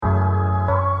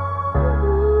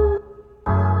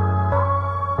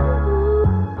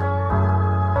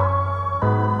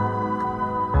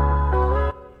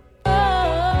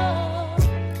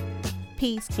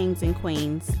kings and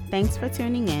queens. Thanks for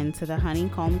tuning in to the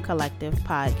Honeycomb Collective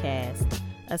podcast,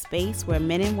 a space where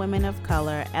men and women of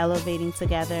color elevating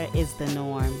together is the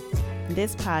norm.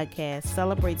 This podcast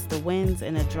celebrates the wins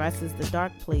and addresses the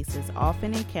dark places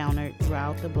often encountered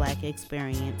throughout the Black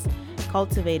experience,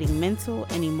 cultivating mental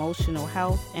and emotional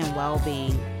health and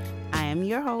well-being. I am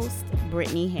your host,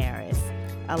 Brittany Harris,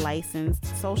 a licensed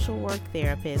social work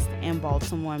therapist in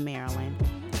Baltimore, Maryland.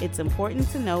 It's important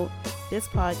to note this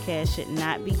podcast should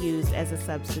not be used as a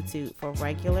substitute for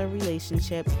regular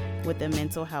relationship with a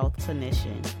mental health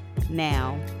clinician.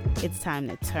 Now, it's time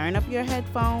to turn up your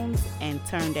headphones and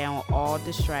turn down all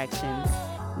distractions.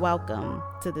 Welcome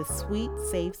to the sweet,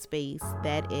 safe space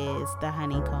that is the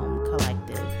Honeycomb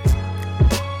Collective.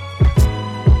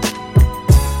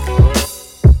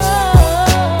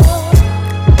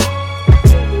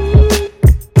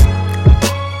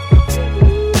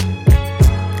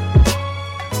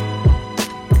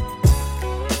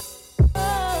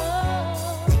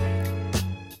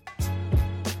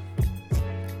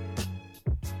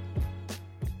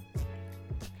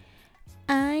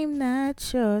 I'm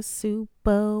not your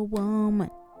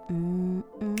superwoman.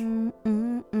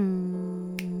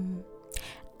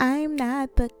 I'm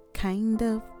not the kind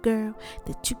of girl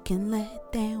that you can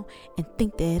let down and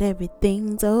think that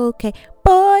everything's okay.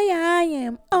 Boy, I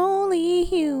am only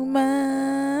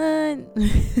human.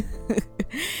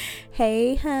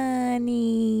 Hey,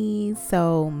 honey.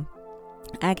 So,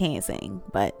 I can't sing,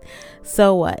 but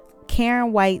so what?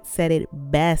 Karen White said it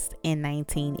best in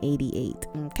 1988,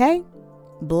 okay?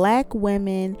 Black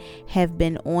women have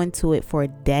been onto it for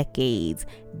decades,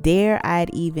 dare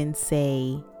I'd even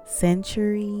say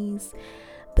centuries.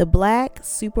 The Black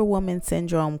Superwoman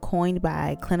Syndrome, coined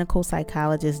by clinical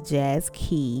psychologist Jazz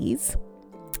Keys,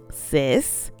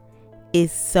 sis,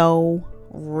 is so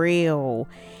real.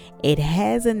 It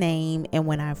has a name, and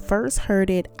when I first heard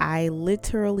it, I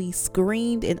literally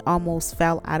screamed and almost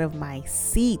fell out of my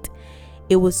seat.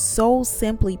 It was so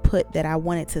simply put that I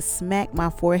wanted to smack my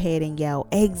forehead and yell,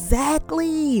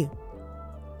 exactly!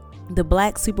 The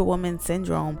Black Superwoman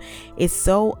Syndrome is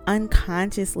so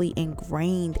unconsciously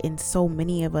ingrained in so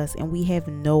many of us, and we have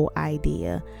no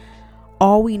idea.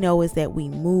 All we know is that we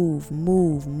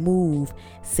move,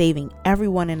 saving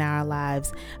everyone in our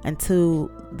lives until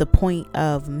the point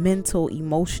of mental,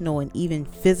 emotional, and even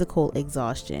physical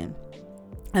exhaustion.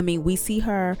 I mean, we see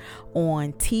her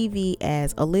on TV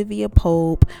as Olivia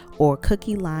Pope or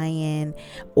Cookie Lyon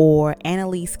or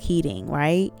Annalise Keating,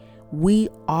 right? We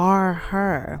are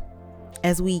her,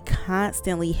 as we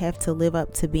constantly have to live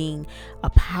up to being a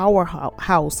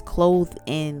powerhouse clothed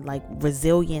in like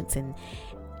resilience and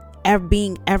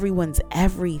being everyone's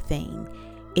everything.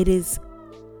 It is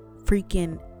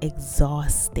freaking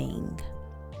exhausting.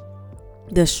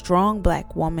 The strong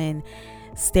Black woman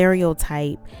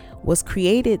stereotype was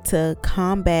created to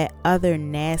combat other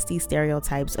nasty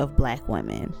stereotypes of Black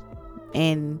women.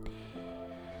 And,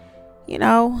 you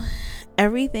know,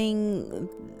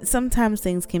 sometimes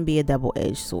things can be a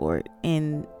double-edged sword.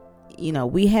 And, you know,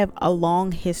 we have a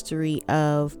long history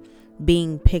of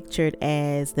being pictured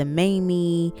as the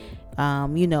Mamie,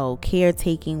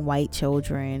 caretaking white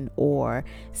children, or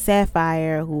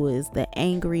Sapphire, who is the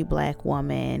angry Black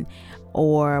woman,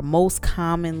 or most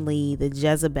commonly the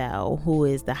Jezebel, who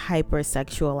is the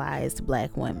hypersexualized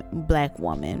Black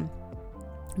woman.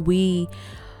 We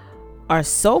are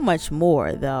so much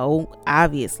more, though,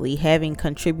 obviously, having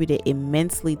contributed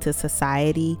immensely to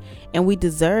society, and we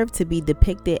deserve to be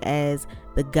depicted as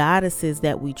the goddesses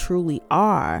that we truly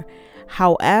are.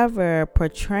 However,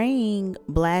 portraying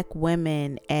Black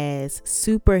women as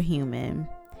superhuman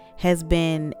has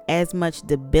been as much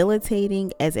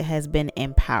debilitating as it has been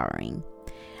empowering.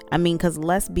 I mean, because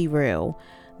let's be real,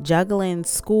 juggling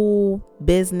school,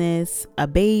 business, a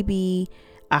baby,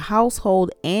 a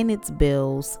household and its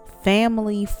bills,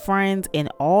 family, friends, and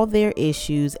all their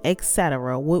issues,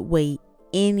 etc., would weigh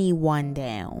anyone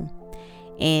down.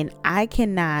 And I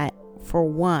cannot,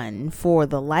 for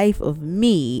the life of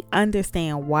me,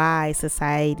 understand why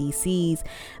society sees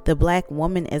the Black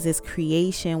woman as this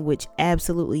creation which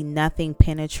absolutely nothing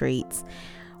penetrates.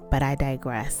 But I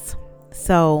digress.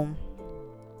 So,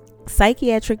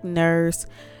 psychiatric nurse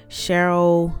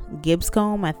Cheryl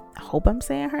Gibscomb, I hope I'm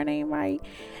saying her name right,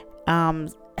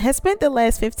 has spent the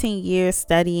last 15 years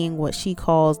studying what she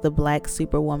calls the Black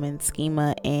Superwoman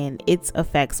schema and its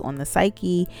effects on the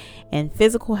psyche and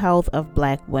physical health of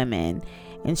Black women.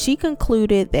 And she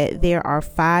concluded that there are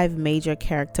 5 major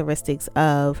characteristics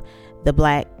of the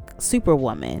Black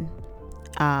Superwoman.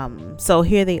 So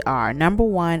here they are. Number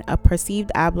one, a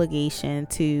perceived obligation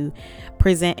to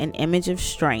present an image of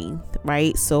strength,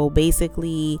 right? So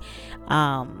basically,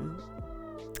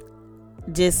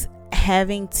 just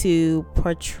having to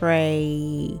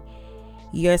portray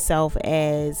yourself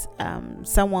as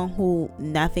someone who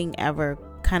nothing ever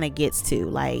kind of gets to.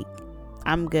 Like,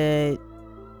 I'm good,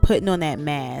 putting on that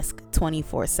mask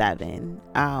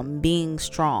 24/7, being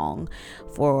strong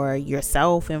for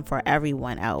yourself and for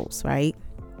everyone else, right?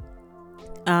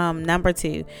 Number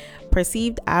two,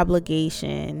 perceived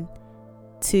obligation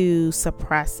to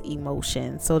suppress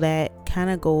emotion. So that kind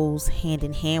of goes hand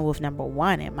in hand with number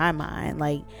one in my mind.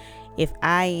 Like, if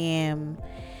I am,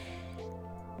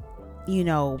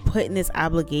 putting this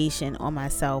obligation on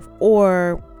myself,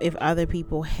 or if other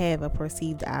people have a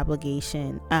perceived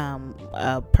obligation,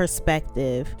 a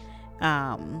perspective,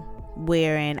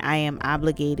 wherein I am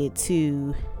obligated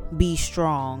to be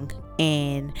strong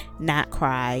and not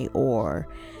cry or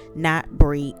not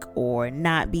break or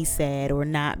not be sad or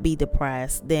not be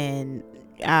depressed, then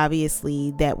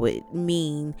obviously that would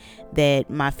mean that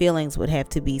my feelings would have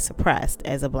to be suppressed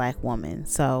as a Black woman.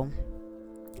 So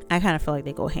I kind of feel like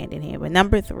they go hand in hand. But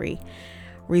number three,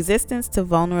 resistance to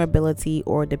vulnerability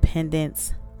or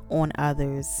dependence on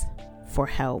others for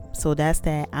help. So that's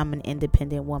that I'm an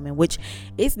independent woman, which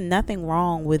is nothing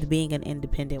wrong with being an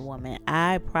independent woman.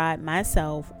 I pride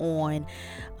myself on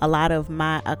a lot of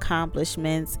my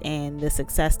accomplishments and the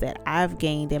success that I've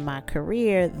gained in my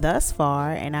career thus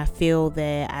far, and I feel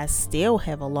that I still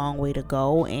have a long way to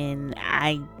go, and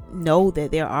I know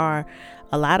that there are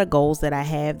a lot of goals that I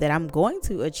have that I'm going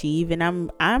to achieve, and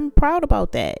I'm proud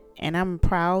about that. And I'm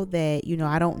proud that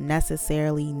I don't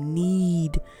necessarily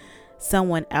need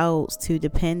someone else to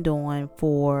depend on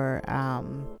for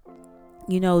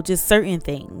just certain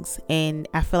things, and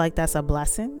I feel like that's a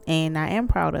blessing, and I am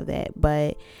proud of that.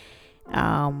 But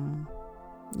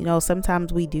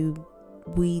sometimes we do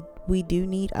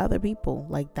need other people.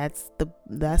 Like, that's the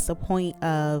point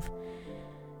of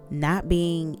not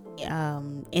being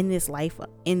in this life,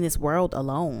 in this world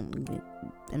alone.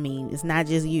 I mean, it's not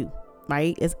just you,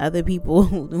 right? It's other people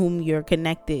whom you're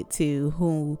connected to,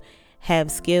 who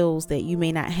have skills that you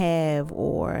may not have,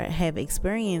 or have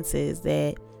experiences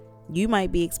that you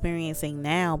might be experiencing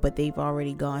now, but they've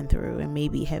already gone through and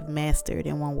maybe have mastered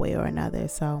in one way or another.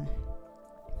 So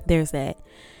there's that.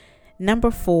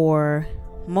 Number four,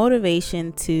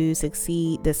 motivation to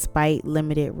succeed despite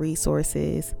limited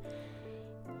resources.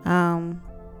 I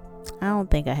don't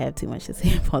think I have too much to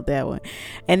say about that one.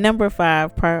 And number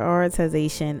five,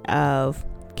 prioritization of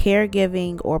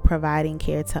caregiving or providing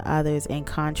care to others, in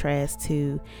contrast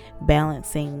to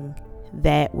balancing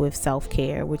that with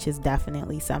self-care, which is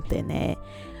definitely something that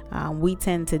we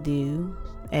tend to do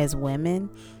as women,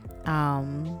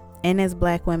 and as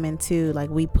Black women too.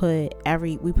 Like, we put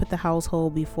the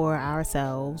household before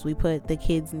ourselves. We put the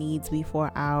kids' needs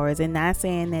before ours, and not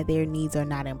saying that their needs are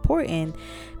not important,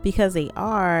 because they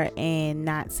are, and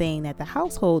not saying that the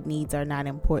household needs are not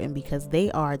important, because they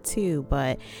are too.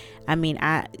 But I mean,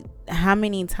 how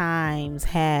many times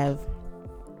have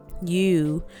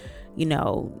you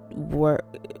were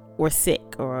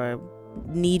sick or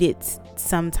needed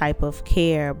some type of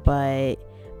care, but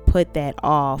put that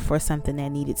off for something that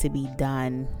needed to be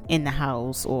done in the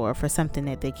house, or for something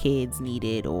that the kids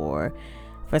needed, or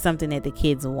for something that the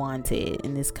kids wanted?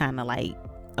 And it's kind of like,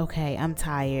 okay, I'm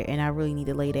tired and I really need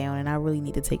to lay down and I really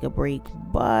need to take a break,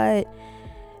 but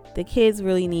the kids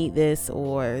really need this,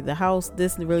 or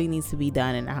this really needs to be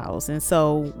done in the house. And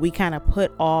so we kind of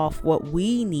put off what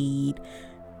we need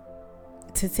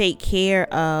to take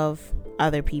care of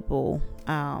other people.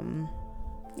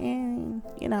 And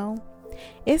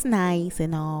it's nice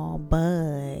and all,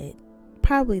 but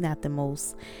probably not the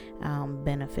most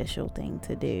beneficial thing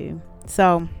to do.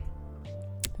 So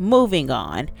moving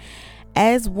on,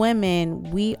 as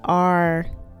women, we are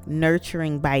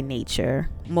nurturing by nature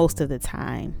most of the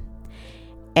time.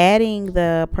 Adding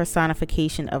the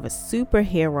personification of a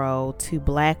superhero to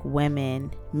Black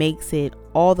women makes it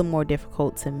all the more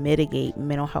difficult to mitigate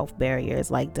mental health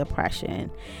barriers like depression,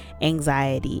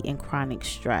 anxiety, and chronic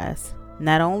stress.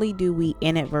 Not only do we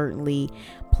inadvertently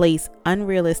place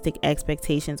unrealistic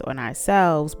expectations on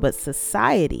ourselves, but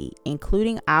society,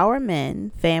 including our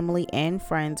men, family, and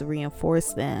friends,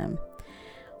 reinforce them.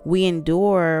 We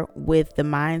endure with the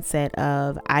mindset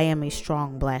of, I am a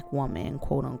strong Black woman,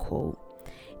 quote unquote,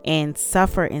 and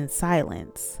suffer in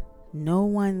silence. No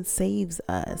one saves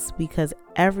us because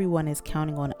everyone is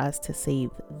counting on us to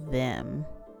save them.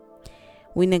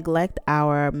 We neglect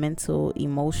our mental,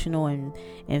 emotional,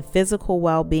 and physical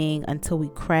well-being until we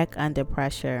crack under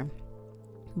pressure.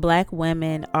 Black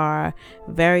women are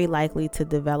very likely to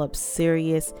develop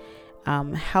serious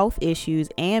health issues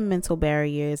and mental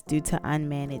barriers due to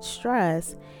unmanaged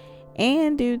stress,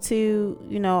 and due to,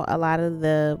 a lot of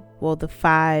the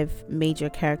 5 major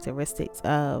characteristics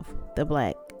of the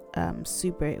black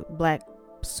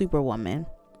superwoman.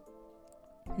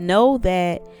 Know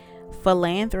that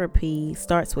philanthropy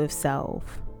starts with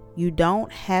self. You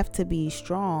don't have to be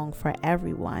strong for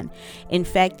everyone. In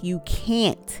fact, you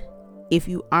can't if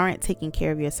you aren't taking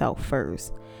care of yourself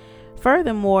first.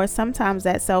 Furthermore, sometimes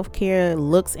that self-care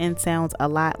looks and sounds a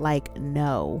lot like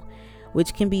no,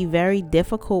 which can be very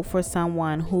difficult for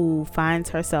someone who finds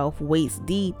herself waist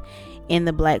deep in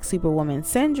the Black Superwoman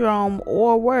syndrome,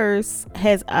 or worse,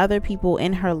 has other people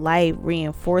in her life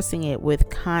reinforcing it with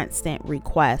constant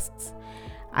requests.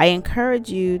 I encourage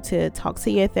you to talk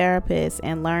to your therapist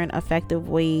and learn effective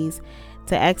ways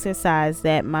to exercise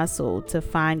that muscle to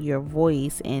find your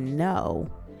voice and no.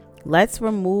 Let's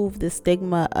remove the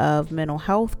stigma of mental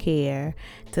health care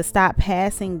to stop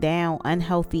passing down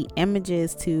unhealthy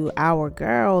images to our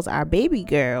girls, our baby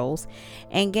girls,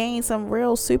 and gain some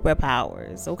real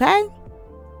superpowers, okay?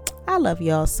 I love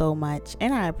y'all so much,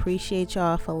 and I appreciate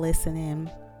y'all for listening.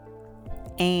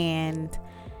 And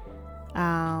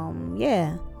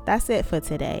that's it for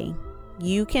today.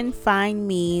 You can find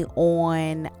me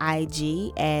on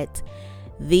IG at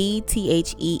the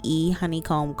THEE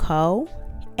Honeycomb Co,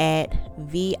 at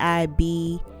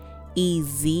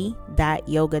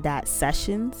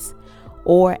vibez.yoga.sessions,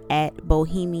 or at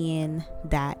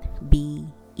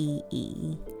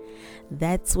bohemian.bee.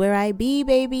 That's where I be,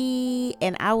 baby.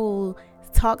 And I will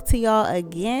talk to y'all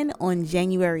again on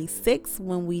January 6th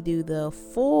when we do the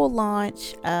full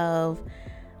launch of,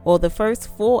 the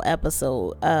first full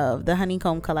episode of the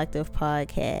Honeycomb Collective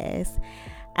podcast.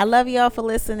 I love y'all for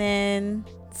listening.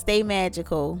 Stay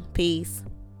magical. Peace.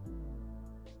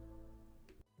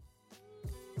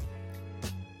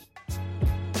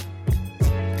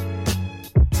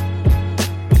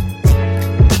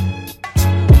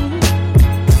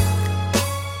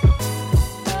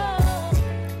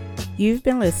 You've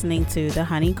been listening to the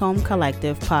Honeycomb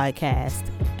Collective podcast,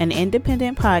 an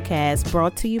independent podcast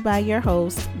brought to you by your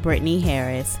host, Brittany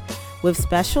Harris, with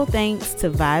special thanks to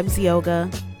Vibes Yoga,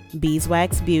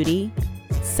 Beeswax Beauty,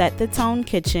 Set the Tone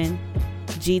Kitchen,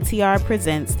 GTR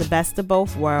Presents The Best of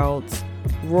Both Worlds,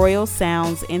 Royal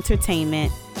Sounds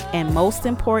Entertainment, and most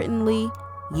importantly,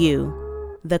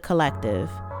 you, the collective.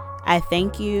 I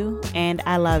thank you and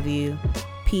I love you.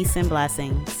 Peace and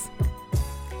blessings.